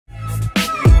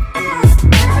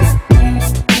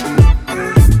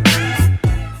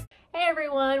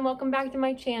welcome back to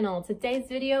my channel. Today's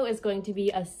video is going to be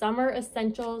a summer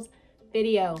essentials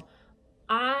video.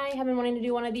 I have been wanting to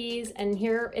do one of these and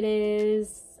here it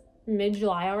is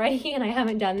mid-July already and I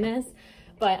haven't done this,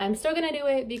 but I'm still gonna do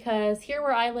it because here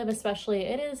where I live especially,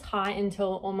 it is hot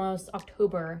until almost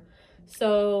October.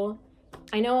 So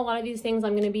I know a lot of these things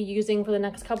I'm going to be using for the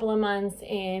next couple of months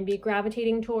and be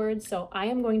gravitating towards, so I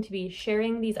am going to be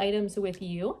sharing these items with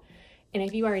you. And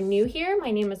if you are new here,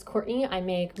 my name is Courtney. I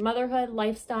make motherhood,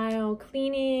 lifestyle,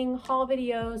 cleaning, haul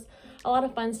videos, a lot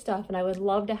of fun stuff, and I would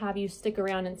love to have you stick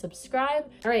around and subscribe.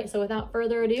 All right, so without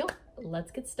further ado,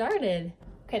 let's get started.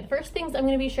 Okay, the first things I'm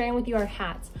going to be sharing with you are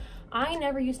hats. I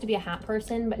never used to be a hat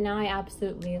person, but now I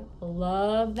absolutely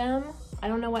love them. I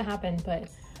don't know what happened, but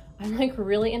I'm like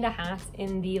really into hats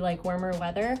in the like warmer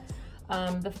weather.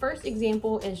 The first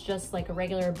example is just like a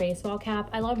regular baseball cap.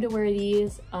 I love to wear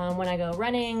these when I go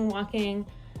running, walking,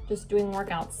 just doing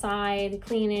work outside,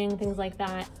 cleaning, things like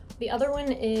that. The other one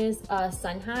is a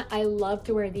sun hat. I love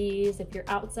to wear these if you're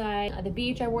outside. At the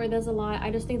beach, I wear this a lot.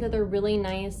 I just think that they're really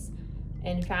nice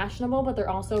and fashionable, but they're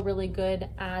also really good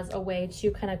as a way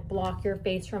to kind of block your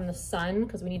face from the sun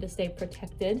because we need to stay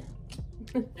protected.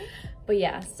 But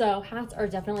yeah, so hats are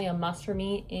definitely a must for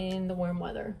me in the warm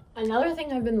weather. Another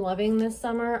thing I've been loving this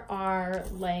summer are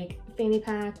like fanny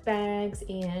pack bags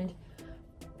and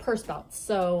purse belts.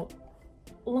 So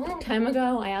a long time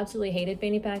ago, I absolutely hated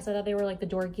fanny packs. I thought they were like the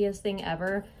dorkiest thing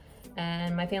ever.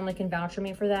 And my family can vouch for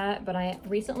me for that, but I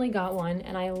recently got one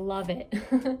and I love it.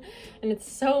 And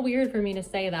it's so weird for me to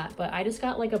say that, but I just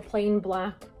got like a plain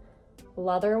black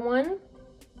leather one.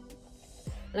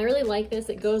 And I really like this.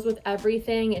 It goes with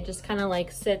everything. It just kind of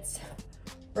like sits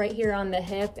right here on the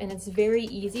hip and it's very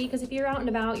easy because if you're out and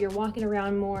about, you're walking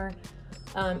around more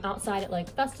outside at like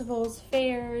festivals,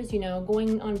 fairs, you know,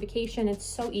 going on vacation, it's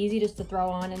so easy just to throw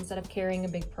on instead of carrying a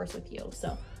big purse with you.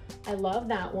 So I love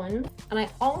that one. And I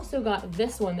also got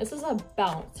this one. This is a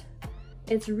belt.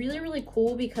 It's really, really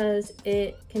cool because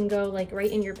it can go like right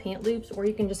in your pant loops, or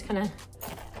you can just kind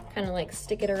of like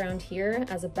stick it around here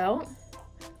as a belt.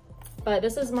 But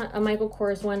this is a Michael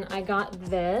Kors one. I got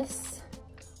this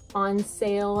on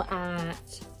sale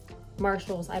at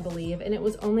Marshall's, I believe, and it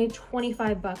was only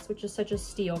 25 bucks, which is such a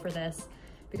steal for this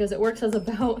because it works as a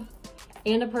belt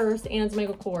and a purse and it's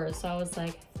Michael Kors. So I was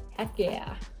like, heck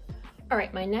yeah. All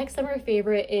right, my next summer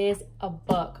favorite is a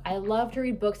book. I love to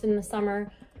read books in the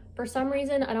summer. For some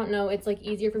reason, I don't know, it's like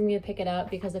easier for me to pick it up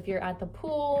because if you're at the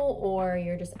pool or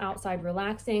you're just outside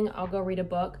relaxing, I'll go read a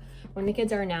book. When the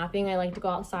kids are napping, I like to go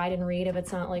outside and read if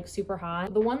it's not like super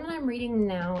hot. The one that I'm reading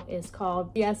now is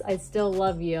called Yes, I Still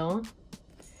Love You.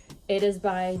 It is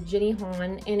by Jenny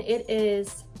Han and it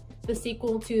is the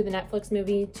sequel to the Netflix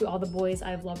movie To All the Boys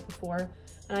I've Loved Before.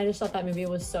 And I just thought that movie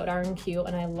was so darn cute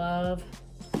and I love,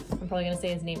 I'm probably gonna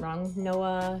say his name wrong,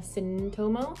 Noah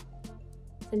Centineo,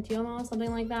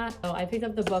 something like that. So I picked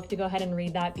up the book to go ahead and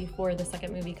read that before the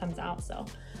second movie comes out, so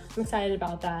I'm excited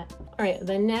about that. All right,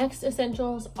 the next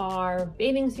essentials are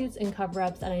bathing suits and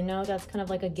cover-ups, and I know that's kind of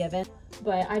like a given,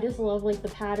 but I just love like the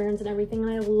patterns and everything, and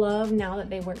I love now that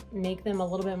they make them a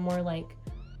little bit more like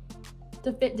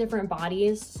to fit different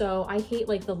bodies. So I hate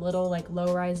like the little like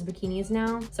low-rise bikinis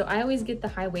now, so I always get the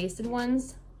high-waisted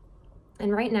ones.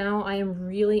 And right now I am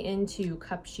really into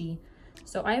Cupshe.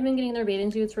 So I've been getting their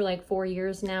bathing suits for like 4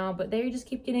 years now, but they just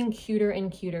keep getting cuter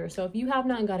and cuter. So if you have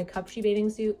not got a Cupshe bathing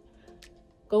suit,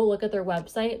 go look at their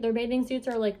website. Their bathing suits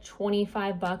are like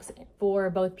 25 bucks for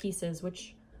both pieces,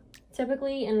 which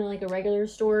typically in like a regular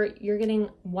store, you're getting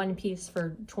one piece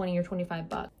for 20 or 25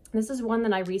 bucks. This is one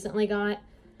that I recently got.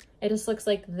 It just looks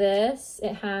like this.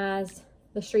 It has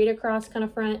the straight across kind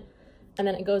of front, and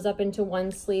then it goes up into one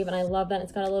sleeve, and I love that.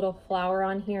 It's got a little flower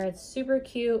on here. It's super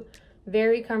cute,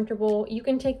 very comfortable. You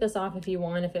can take this off if you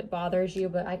want, if it bothers you,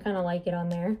 but I kind of like it on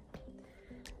there.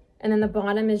 And then the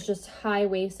bottom is just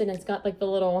high-waisted. It's got like the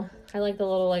little, I like the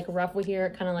little like ruffle here.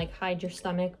 It kind of like hides your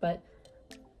stomach, but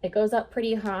it goes up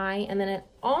pretty high. And then it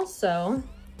also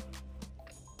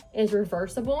is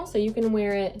reversible, so you can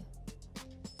wear it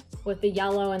with the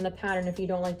yellow and the pattern if you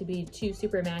don't like to be too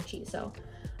super matchy. So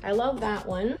I love that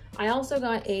one. I also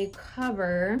got a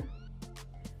cover,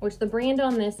 which the brand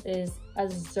on this is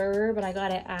Azure, but I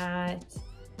got it at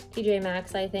TJ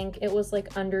Maxx, I think. It was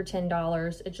like under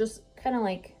 $10. It's just kind of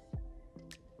like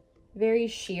very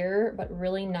sheer, but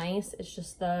really nice. It's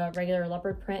just the regular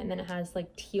leopard print, and then it has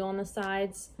like teal on the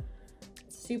sides.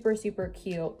 Super, super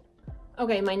cute.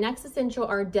 Okay, my next essential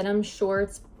are denim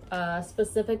shorts,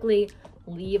 specifically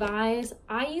Levi's.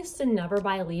 I used to never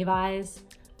buy Levi's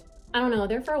I don't know,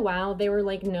 there for a while they were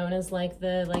like known as like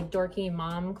the like dorky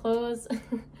mom clothes,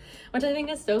 which I think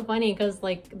is so funny because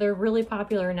like they're really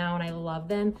popular now and I love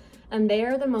them. And they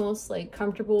are the most like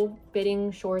comfortable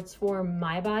fitting shorts for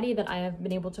my body that I have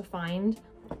been able to find.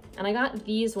 And I got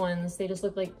these ones, they just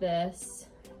look like this.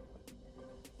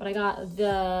 But I got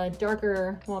the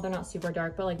darker, well, they're not super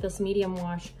dark, but like this medium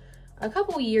wash a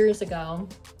couple years ago.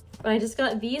 But I just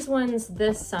got these ones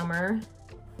this summer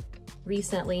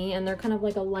recently, and they're kind of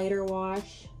like a lighter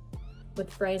wash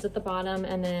with frays at the bottom,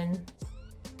 and then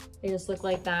they just look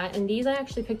like that. And these I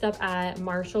actually picked up at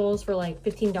Marshall's for like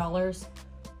 $15,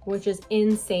 which is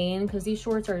insane because these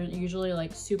shorts are usually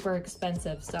like super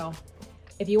expensive. So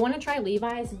if you want to try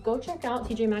Levi's, go check out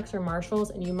TJ Maxx or Marshall's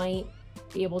and you might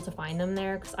be able to find them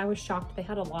there because I was shocked they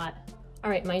had a lot. All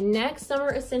right, my next summer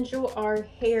essential are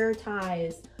hair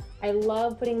ties. I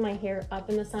love putting my hair up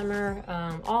in the summer,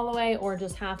 all the way or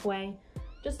just halfway,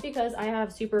 just because I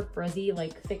have super frizzy,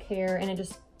 like thick hair, and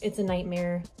it's a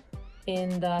nightmare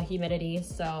in the humidity.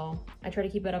 So I try to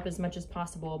keep it up as much as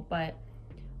possible, but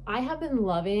I have been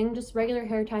loving just regular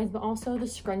hair ties, but also the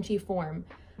scrunchy form.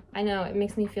 I know it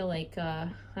makes me feel like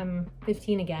I'm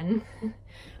 15 again,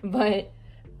 but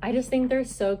I just think they're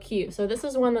so cute. So this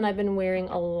is one that I've been wearing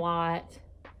a lot.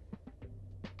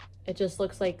 It just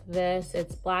looks like this.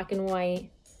 It's black and white,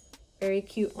 very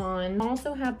cute on. I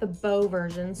also have the bow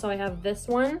version. So I have this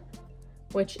one,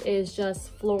 which is just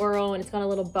floral and it's got a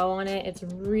little bow on it. It's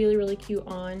really, really cute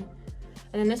on.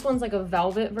 And then this one's like a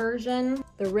velvet version.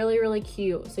 They're really, really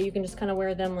cute. So you can just kind of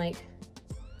wear them like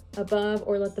above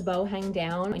or let the bow hang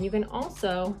down. And you can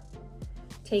also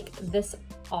take this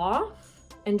off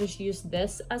and just use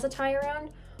this as a tie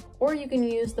around, or you can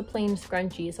use the plain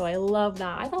scrunchie. So I love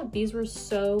that. I thought these were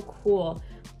so cool.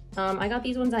 I got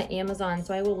these ones at Amazon,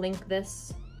 so I will link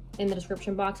this in the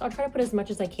description box. I'll try to put as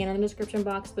much as I can in the description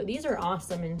box, but these are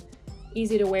awesome and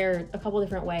easy to wear a couple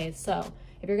different ways. So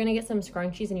if you're gonna get some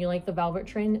scrunchies and you like the velvet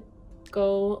trend,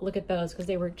 go look at those because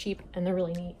they were cheap and they're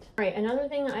really neat. All right, another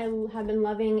thing I have been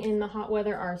loving in the hot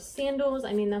weather are sandals.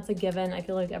 I mean, that's a given. I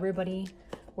feel like everybody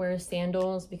wears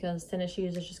sandals because tennis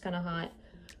shoes is just kind of hot.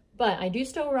 But I do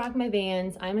still rock my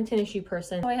Vans. I'm a tennis shoe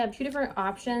person. So I have two different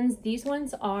options. These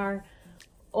ones are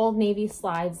Old Navy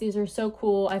slides. These are so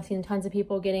cool. I've seen tons of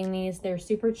people getting these. They're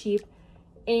super cheap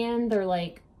and they're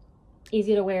like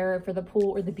easy to wear for the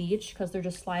pool or the beach because they're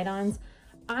just slide-ons.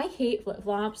 I hate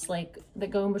flip-flops like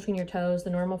that go in between your toes, the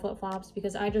normal flip-flops,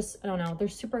 because I don't know, they're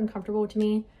super uncomfortable to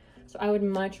me. So I would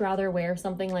much rather wear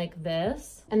something like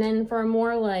this. And then for a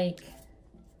more like,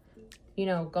 you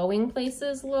know, going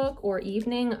places look or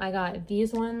evening, I got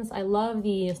these ones. I love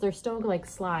these. They're still like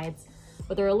slides,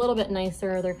 but they're a little bit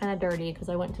nicer. They're kind of dirty because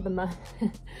I went to the mud.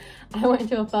 I went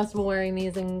to a festival wearing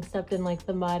these and stepped in like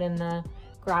the mud and the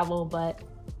gravel, but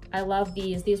I love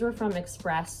these. These were from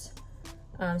Express.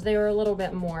 So they were a little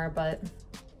bit more, but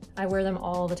I wear them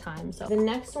all the time. So the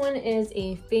next one is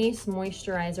a face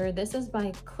moisturizer. This is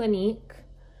by Clinique.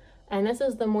 And this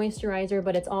is the moisturizer,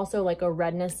 but it's also like a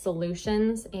redness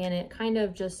solutions, and it kind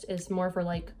of just is more for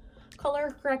like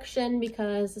color correction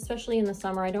because especially in the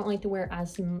summer, I don't like to wear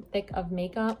as thick of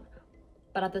makeup,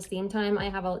 but at the same time, I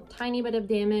have a tiny bit of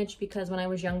damage because when I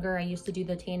was younger, I used to do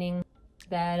the tanning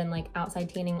bed and like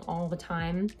outside tanning all the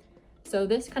time. So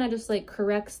this kind of just like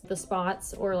corrects the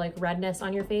spots or like redness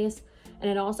on your face. And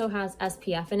it also has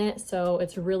SPF in it. So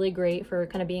it's really great for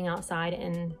kind of being outside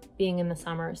and being in the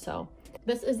summer. So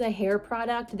this is a hair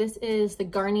product. This is the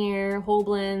Garnier Whole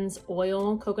Blends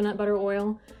oil, coconut butter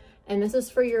oil. And this is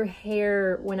for your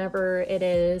hair whenever it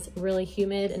is really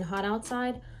humid and hot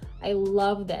outside. I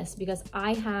love this because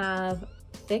I have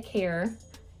thick hair.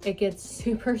 It gets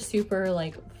super, super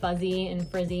like fuzzy and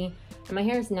frizzy. And my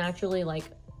hair is naturally like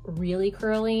really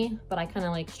curly, but I kind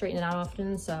of like straighten it out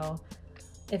often. So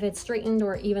if it's straightened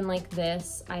or even like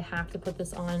this, I have to put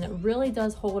this on. It really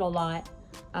does hold a lot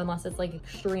unless it's like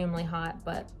extremely hot.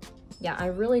 But yeah, I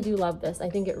really do love this. I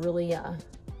think it really,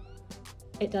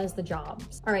 it does the job.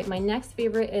 All right, my next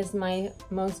favorite is my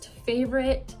most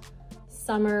favorite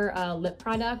summer lip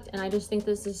product. And I just think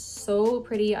this is so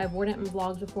pretty. I've worn it in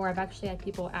vlogs before. I've actually had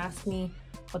people ask me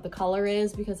what the color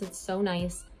is because it's so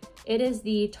nice. It is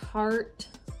the Tarte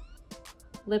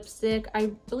lipstick. I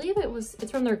believe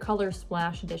it's from their Color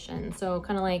Splash edition. So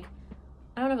kind of like,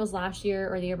 I don't know if it was last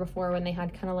year or the year before when they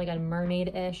had kind of like a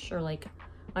mermaid-ish or like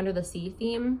under the sea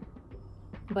theme,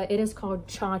 but it is called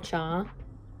Cha Cha.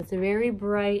 It's very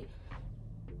bright,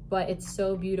 but it's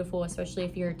so beautiful, especially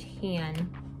if you're tan.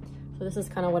 So this is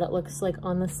kind of what it looks like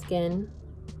on the skin,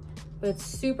 but it's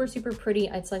super, super pretty.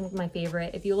 It's like my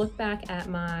favorite. If you look back at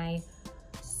my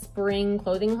spring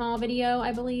clothing haul video,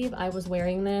 I believe. I was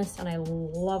wearing this and I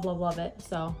love, love, love it.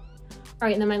 So, all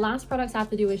right, and then my last products have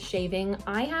to do with shaving.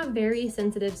 I have very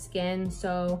sensitive skin,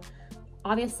 so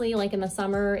obviously, like in the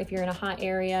summer, if you're in a hot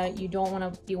area, you don't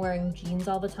want to be wearing jeans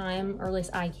all the time, or at least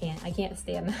I can't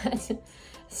stand that.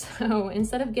 So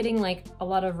instead of getting like a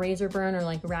lot of razor burn or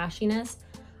like rashiness,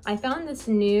 I found this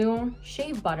new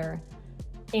shave butter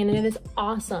and it is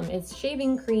awesome. It's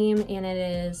shaving cream and it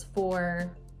is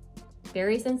for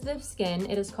very sensitive skin.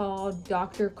 It is called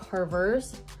Dr.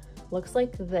 Carver's. Looks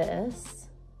like this.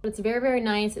 It's very, very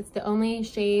nice. It's the only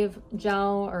shave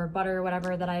gel or butter or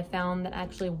whatever that I found that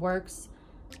actually works.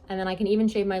 And then I can even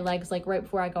shave my legs like right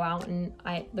before I go out and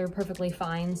they're perfectly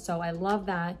fine. So I love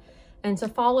that. And to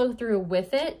follow through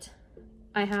with it,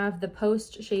 I have the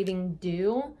post shaving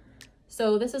dew.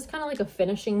 So this is kind of like a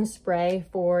finishing spray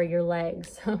for your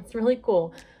legs. So it's really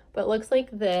cool, but it looks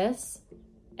like this.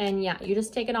 And yeah, you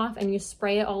just take it off and you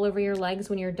spray it all over your legs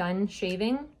when you're done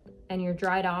shaving and you're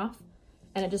dried off.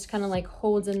 And it just kind of like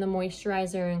holds in the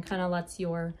moisturizer and kind of lets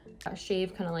your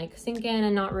shave kind of like sink in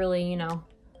and not really, you know,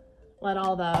 let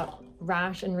all the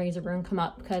rash and razor burn come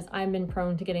up, because I've been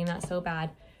prone to getting that so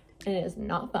bad and it is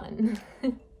not fun.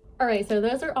 All right, so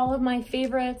those are all of my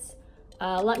favorites.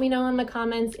 Let me know in the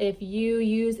comments if you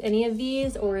use any of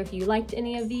these or if you liked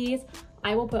any of these.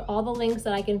 I will put all the links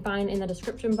that I can find in the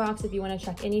description box if you want to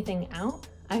check anything out.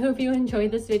 I hope you enjoyed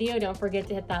this video. Don't forget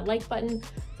to hit that like button.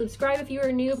 Subscribe if you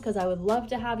are new, because I would love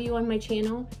to have you on my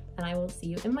channel, and I will see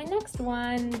you in my next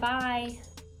one. Bye.